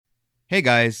Hey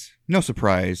guys, no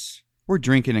surprise. We're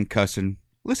drinking and cussing.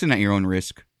 Listen at your own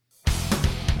risk.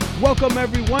 Welcome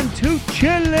everyone to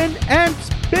Chillin' and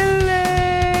Spillin'.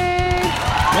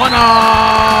 One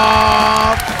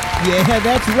off. Yeah,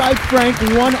 that's right, Frank.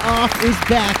 One Off is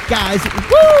back, guys.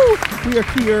 Woo! We are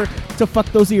here to fuck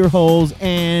those ear holes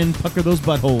and pucker those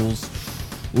buttholes.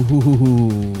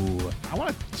 Ooh. I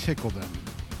want to tickle them.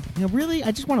 You know, really,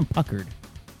 I just want them puckered.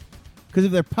 Because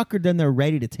if they're puckered, then they're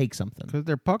ready to take something. Because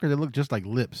they're puckered, they look just like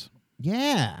lips.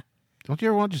 Yeah. Don't you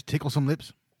ever want to just tickle some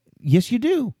lips? Yes, you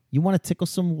do. You want to tickle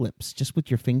some lips just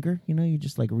with your finger. You know, you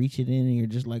just like reach it in and you're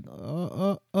just like,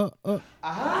 Ah.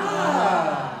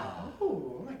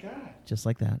 Oh my God. Just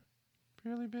like that.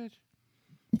 Really, bitch?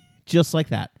 Just like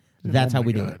that. That's Oh how my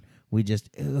we do God. it. We just,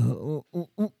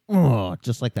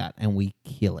 just like that. And we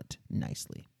kill it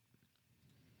nicely.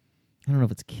 I don't know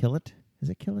if it's kill it. Is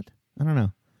it kill it? I don't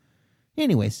know.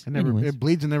 Anyways. It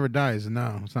bleeds and never dies. And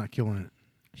no, it's not killing it.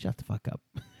 Shut the fuck up.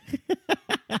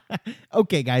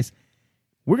 Okay, guys.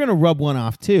 We're going to rub one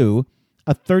off, too.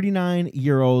 A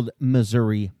 39-year-old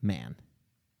Missouri man.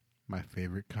 My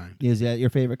favorite kind. Is that your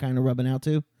favorite kind of rubbing out,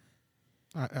 too?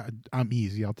 I'm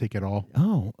easy. I'll take it all.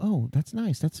 Oh, that's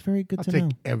nice. That's very good I'll to take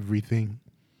know. everything.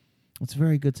 It's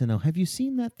very good to know. Have you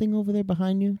seen that thing over there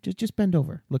behind you? Just bend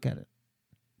over. Look at it.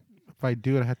 If I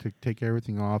do it, I have to take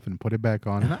everything off and put it back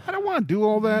on. And I don't want to do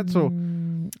all that. So,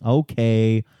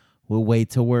 Okay. We'll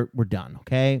wait till we're done,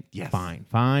 okay? Yes. Fine.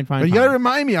 but you got to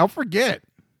remind me. I'll forget.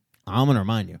 I'm going to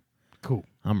remind you. Cool.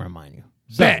 I'm going to remind you.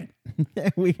 Bet.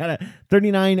 We got a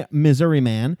 39 Missouri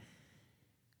man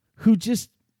who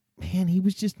he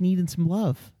was just needing some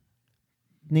love.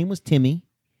 Name was Timmy.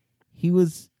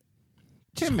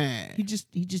 Timmy. He just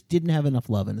didn't have enough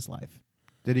love in his life.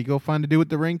 Did he go find a dude with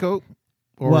the raincoat?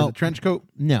 Or Well, the trench coat?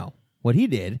 No. What he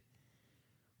did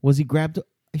was he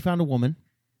found a woman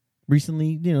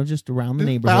recently, just around the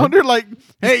neighborhood. Found her like,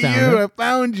 hey, found you, her. I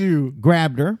found you.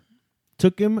 Grabbed her,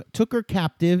 took her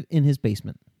captive in his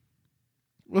basement.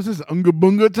 What's this, Unga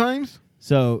Bunga times?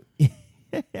 So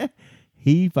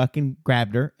he fucking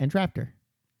grabbed her and trapped her.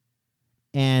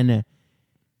 And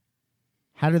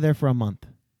had her there for a month.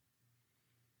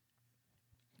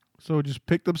 So just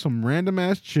picked up some random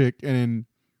ass chick and then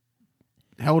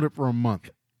held it for a month.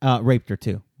 Raped her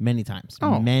too. Many times.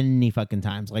 Oh. Many fucking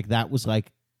times. Like that was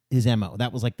like his MO.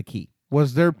 That was like the key.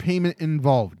 Was there payment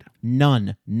involved?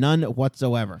 None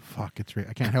whatsoever. Fuck, it's right.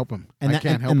 I can't help him. And I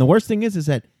can't help and him. the worst thing is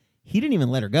that he didn't even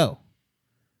let her go.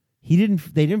 They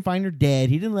didn't find her dead.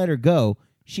 He didn't let her go.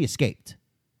 She escaped.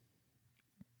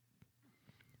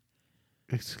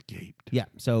 Escaped. Yeah.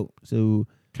 So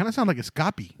Kind of sound like a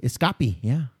Escapi. Escapi.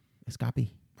 Yeah. Escapi.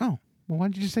 Oh, well, why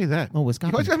did you just say that? Oh, You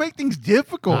Escapi. always got to make things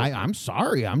difficult. I'm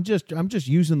sorry. I'm just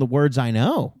using the words I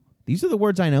know. These are the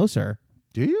words I know, sir.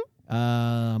 Do you?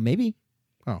 Maybe.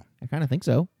 Oh, I kind of think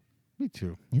so. me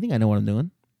too. You think I know what I'm doing?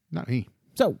 Not me.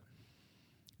 So,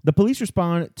 the police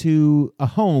respond to a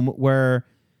home where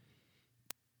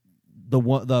the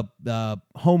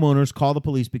homeowners call the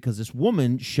police because this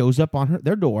woman shows up on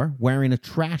their door wearing a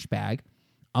trash bag,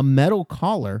 a metal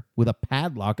collar with a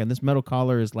padlock, and this metal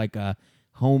collar is like a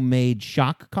homemade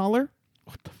shock collar.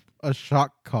 A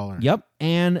shock collar. Yep,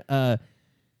 and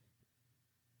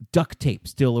duct tape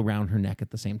still around her neck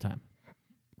at the same time.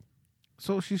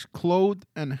 So she's clothed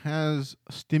and has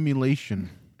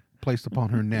stimulation placed upon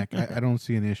her neck. I don't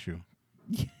see an issue.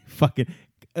 Fucking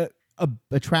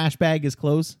a trash bag is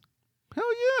clothes? Hell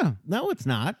yeah. No, it's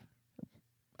not.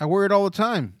 I wear it all the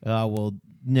time. Well,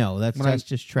 no, that's When I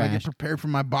just when I trash. get prepared for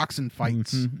my boxing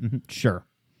fights. Sure.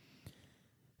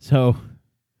 So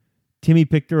Timmy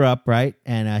picked her up, right?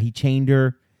 And he chained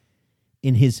her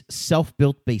in his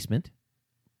self-built basement.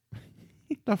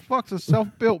 The fuck's a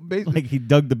self-built basement? Like he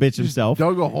dug the bitch himself.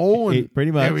 Dug a hole and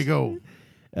Pretty much. there we go.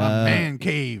 My man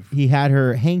cave. He had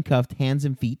her handcuffed, hands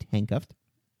and feet handcuffed.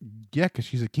 Yeah, because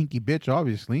she's a kinky bitch,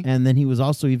 obviously. And then he was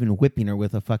also even whipping her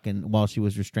with while she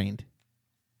was restrained.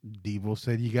 Devo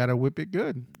said you got to whip it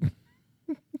good.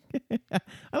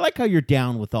 I like how you're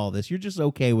down with all this. You're just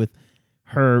okay with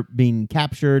her being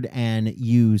captured and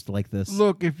used like this.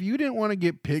 Look, if you didn't want to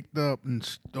get picked up and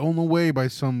stolen away by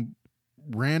some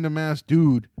random-ass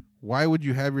dude, why would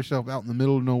you have yourself out in the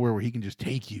middle of nowhere where he can just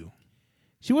take you?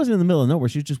 She wasn't in the middle of nowhere.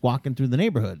 She was just walking through the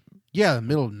neighborhood. Yeah, the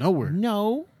middle of nowhere.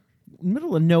 No.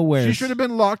 Middle of nowhere. She should have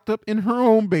been locked up in her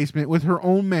own basement with her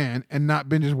own man and not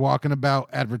been just walking about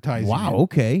advertising. Wow, it.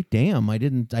 okay. Damn, I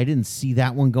didn't see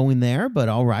that one going there, but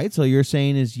all right. So you're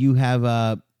saying is you have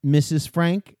Mrs.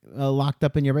 Frank locked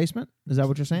up in your basement? Is that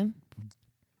what you're saying?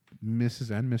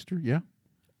 Mrs. and Mr., yeah.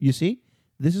 You see?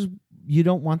 You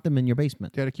don't want them in your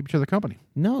basement. They got to keep each other company.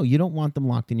 No, you don't want them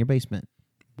locked in your basement.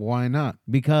 Why not?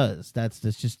 Because that's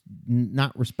just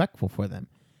not respectful for them.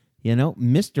 You know,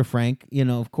 Mr. Frank, you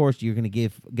know, of course you're going to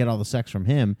get all the sex from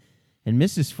him. And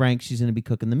Mrs. Frank, she's going to be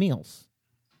cooking the meals.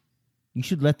 You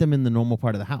should let them in the normal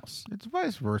part of the house. It's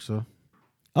vice versa.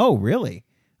 Oh, really?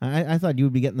 I thought you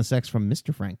would be getting the sex from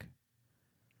Mr. Frank.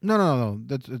 No.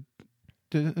 That's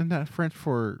isn't that French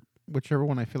for whichever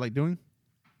one I feel like doing?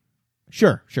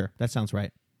 Sure. That sounds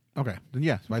right. Okay, then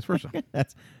yes, vice versa.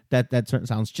 That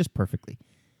sounds just perfectly.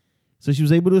 So she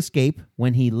was able to escape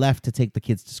when he left to take the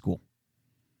kids to school.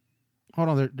 Hold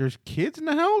on, there's kids in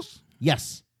the house?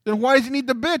 Yes. Then why does he need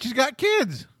the bitch? He's got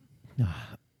kids.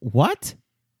 What?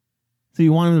 So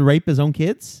you want him to rape his own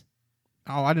kids?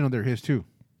 Oh, I didn't know they're his too.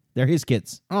 They're his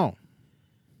kids. Oh,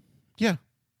 yeah.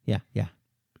 Yeah.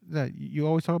 That you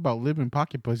always talk about living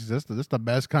pocket pussies. That's the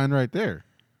best kind right there.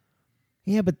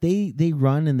 Yeah, but they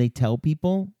run and they tell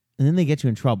people, and then they get you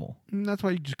in trouble. And that's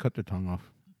why you just cut their tongue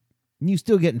off. And you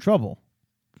still get in trouble.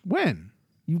 When?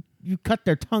 You cut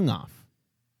their tongue off.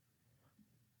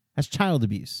 That's child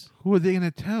abuse. Who are they going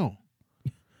to tell?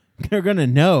 They're going to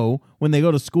know when they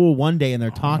go to school one day and they're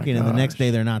talking, and the next gosh. day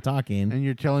they're not talking. And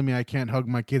you're telling me I can't hug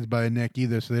my kids by the neck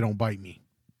either so they don't bite me.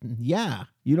 Yeah,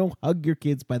 you don't hug your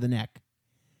kids by the neck.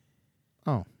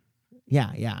 Oh.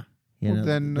 Yeah. You Well, know,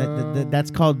 then, that's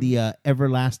called the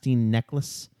everlasting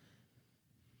necklace.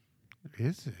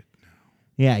 Is it?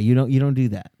 Yeah, you don't do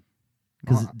that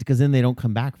Oh. because then they don't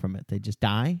come back from it. They just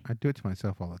die. I do it to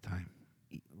myself all the time.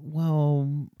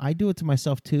 Well, I do it to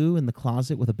myself too in the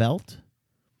closet with a belt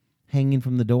hanging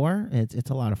from the door. It's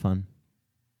a lot of fun.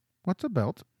 What's a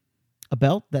belt? A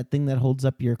belt, that thing that holds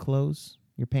up your clothes,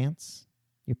 your pants,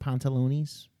 your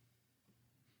pantalones.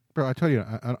 Bro, I tell you,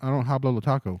 I don't hablo lo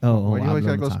taco. Oh, Why do you always hablo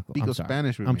gotta go taco. speak I'm of sorry.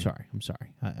 Spanish with I'm me?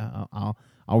 sorry.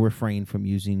 I'll refrain from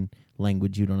using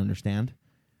language you don't understand,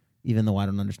 even though I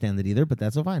don't understand it either. But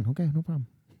that's all fine. Okay, no problem.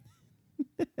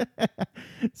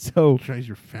 So Tries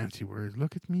your fancy words.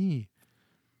 Look at me.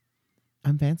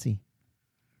 I'm fancy.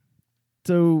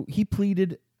 So he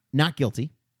pleaded not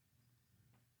guilty,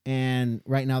 and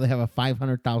right now they have a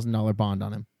 $500,000 bond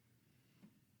on him.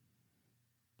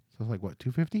 So it's like what,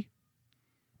 $250?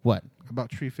 What? About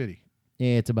 $350.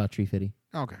 Yeah, it's about $350.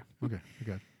 Okay. I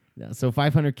got it. Yeah, so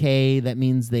 $500K. That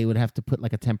means they would have to put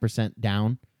like a 10%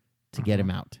 down to get him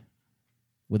out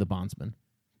with a bondsman.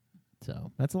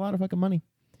 So that's a lot of fucking money.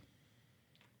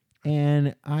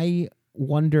 And I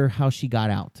wonder how she got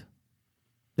out.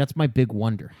 That's my big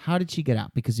wonder. How did she get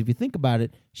out? Because if you think about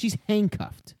it, she's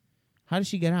handcuffed. How did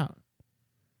she get out?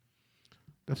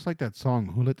 That's like that song,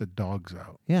 Who Let the Dogs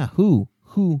Out? Yeah, who?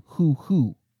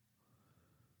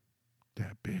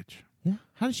 That bitch. Yeah,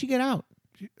 how did she get out?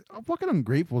 I'm fucking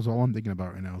ungrateful is all I'm thinking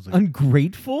about right now. It's like,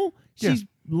 Ungrateful? Yeah. She's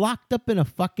locked up in a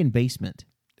fucking basement.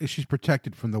 she's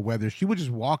protected from the weather. She was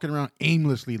just walking around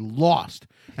aimlessly, lost.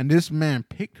 And this man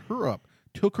picked her up,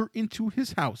 took her into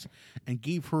his house, and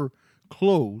gave her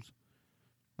clothes,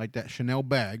 like that Chanel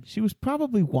bag. She was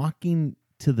probably walking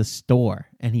to the store,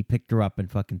 and he picked her up and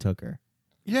fucking took her.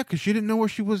 Yeah, because she didn't know where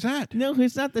she was at. No,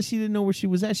 it's not that she didn't know where she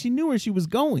was at. She knew where she was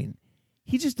going.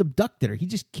 He just abducted her. He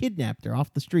just kidnapped her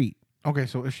off the street. Okay,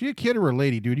 so is she a kid or a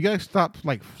lady, dude? You gotta stop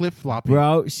like flip-flopping.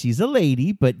 Bro, she's a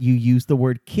lady, but you use the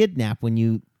word kidnap when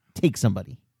you take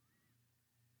somebody.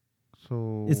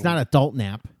 So It's not adult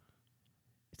nap.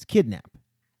 It's kidnap.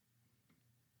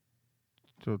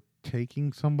 So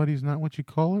taking somebody's not what you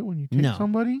call it when you take No.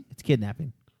 somebody? It's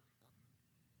kidnapping.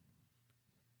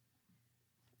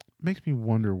 Makes me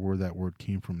wonder where that word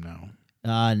came from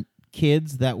now.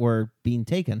 Kids that were being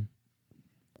taken.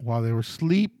 While they were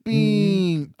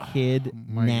sleeping. Oh, my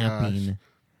Kidnapping.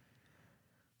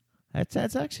 gosh.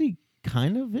 That's actually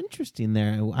kind of interesting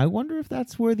there. I wonder if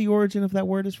that's where the origin of that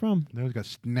word is from. They always got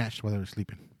snatched while they were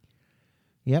sleeping.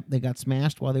 Yep, they got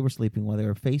smashed while they were sleeping. While they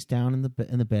were face down in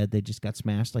the bed, they just got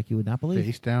smashed like you would not believe.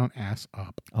 Face down, ass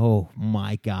up. Oh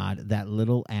my God, that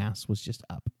little ass was just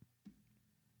up.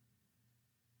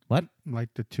 What? Like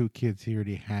the two kids he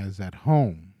already has at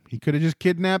home. He could have just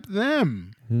kidnapped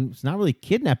them. It's not really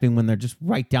kidnapping when they're just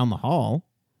right down the hall.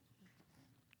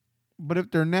 But if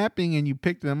they're napping and you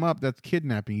pick them up, that's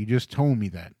kidnapping. You just told me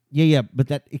that. Yeah, but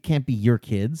it can't be your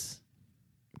kids.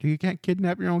 You can't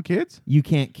kidnap your own kids? You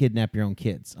can't kidnap your own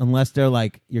kids unless they're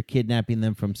like you're kidnapping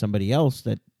them from somebody else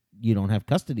that you don't have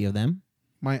custody of them.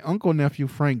 My uncle nephew,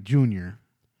 Frank Jr.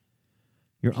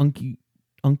 Your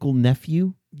uncle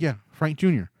nephew? Yeah, Frank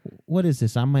Jr. What is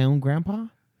this? I'm my own grandpa?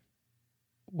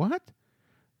 What?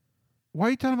 Why are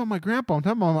you talking about my grandpa? I'm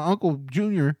talking about my uncle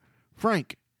Jr.,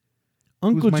 Frank.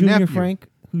 Uncle my Junior nephew. Frank,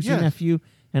 who's your Yes. nephew,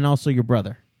 and also your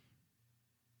brother.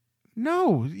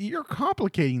 No, you're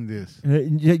complicating this.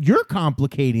 You're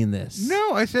complicating this.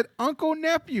 No, I said uncle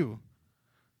nephew.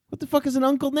 What the fuck is an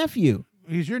uncle nephew?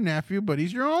 He's your nephew, but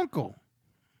he's your uncle.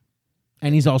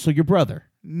 And he's also your brother.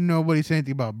 Nobody said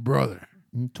anything about brother.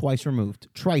 Twice removed.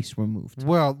 Trice removed.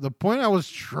 Well, the point I was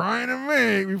trying to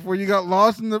make before you got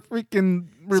lost in the freaking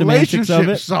Semantics of relationship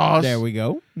it. sauce There we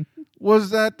go.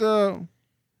 was that,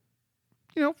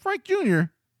 Frank Jr.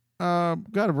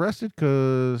 Got arrested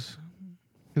because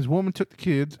his woman took the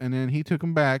kids, and then he took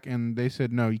them back, and they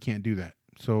said, no, you can't do that.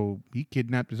 So he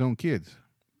kidnapped his own kids.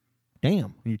 Damn.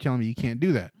 And you're telling me you can't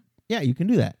do that? Yeah, you can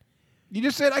do that. You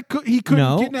just said he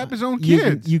couldn't kidnap his own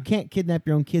kids. You can't kidnap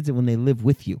your own kids when they live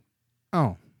with you.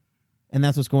 Oh. And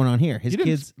that's what's going on here. His You didn't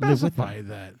kids live with specify him.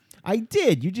 that. I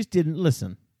did. You just didn't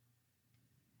listen.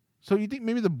 So you think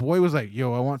maybe the boy was like,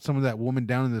 yo, I want some of that woman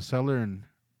down in the cellar, and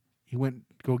he went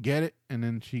to go get it, and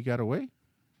then she got away?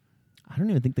 I don't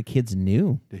even think the kids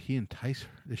knew. Did he entice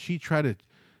her? Did she try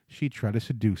to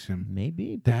seduce him?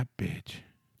 Maybe. That bitch.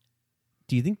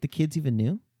 Do you think the kids even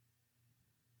knew?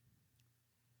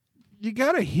 You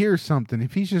got to hear something.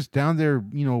 If he's just down there,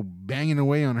 banging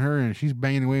away on her, and she's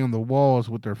banging away on the walls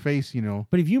with her face,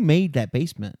 But if you made that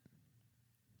basement,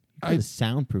 you could I- have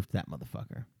soundproofed that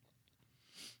motherfucker.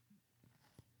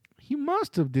 he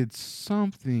must have did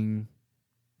something.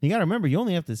 You got to remember, you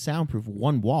only have to soundproof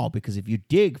one wall because if you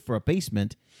dig for a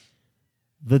basement,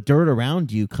 the dirt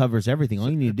around you covers everything. All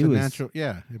you need to do is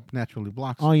it naturally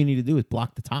blocks. all you need to do is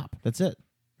block the top. That's it.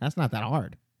 That's not that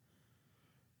hard.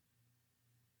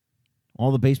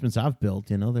 All the basements I've built,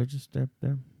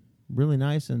 they're really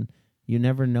nice, and you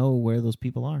never know where those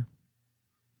people are.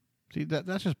 See,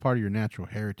 that's just part of your natural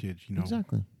heritage,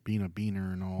 Exactly. being a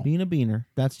beaner and all. Being a beaner,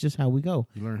 that's just how we go.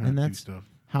 You learn how and to do that's stuff.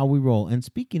 how we roll. And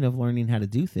speaking of learning how to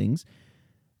do things,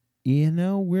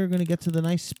 we're going to get to the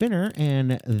nice spinner,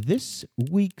 and this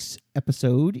week's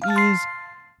episode is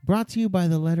brought to you by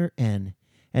the letter N,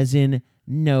 as in,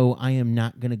 no, I am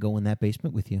not going to go in that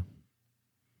basement with you.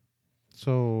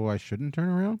 So I shouldn't turn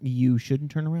around? You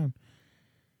shouldn't turn around.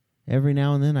 Every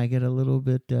now and then I get a little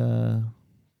bit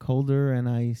colder, and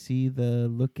I see the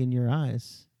look in your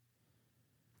eyes.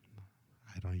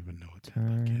 I don't even know what that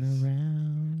Turn look is.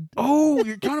 around. Oh,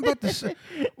 you're talking about this.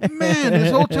 Man,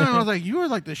 this whole time I was like, you are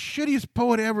like the shittiest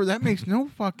poet ever. That makes no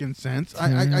fucking sense.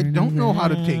 I don't know how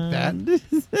to take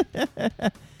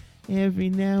that. Every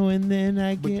now and then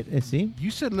I get... see? You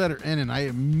said letter N, and I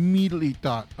immediately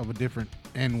thought of a different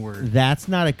N word. That's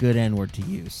not a good N-word to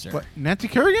use, sir. What, Nancy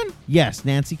Kerrigan? Yes,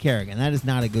 Nancy Kerrigan. That is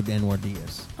not a good N-word to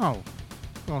use. Oh,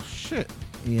 well, shit.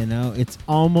 It's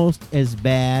almost as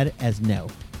bad as no.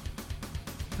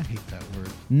 I hate that word.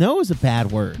 No is a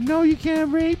bad word. No, you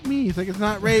can't rape me. It's like, it's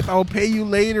not rape. I will pay you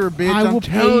later, bitch. I will I'm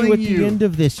pay telling you at the end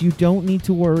of this. You don't need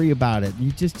to worry about it.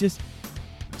 You just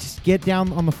get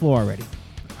down on the floor already.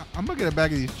 I'm going to get a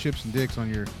bag of these chips and dicks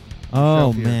on your Oh,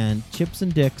 shelf here. man. Chips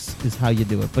and dicks is how you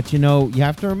do it. But, you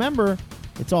have to remember,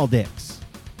 it's all dicks.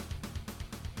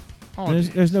 Oh,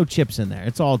 There's no chips in there.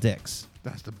 It's all dicks.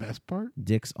 that's the best part.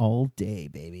 Dicks all day,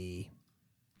 baby.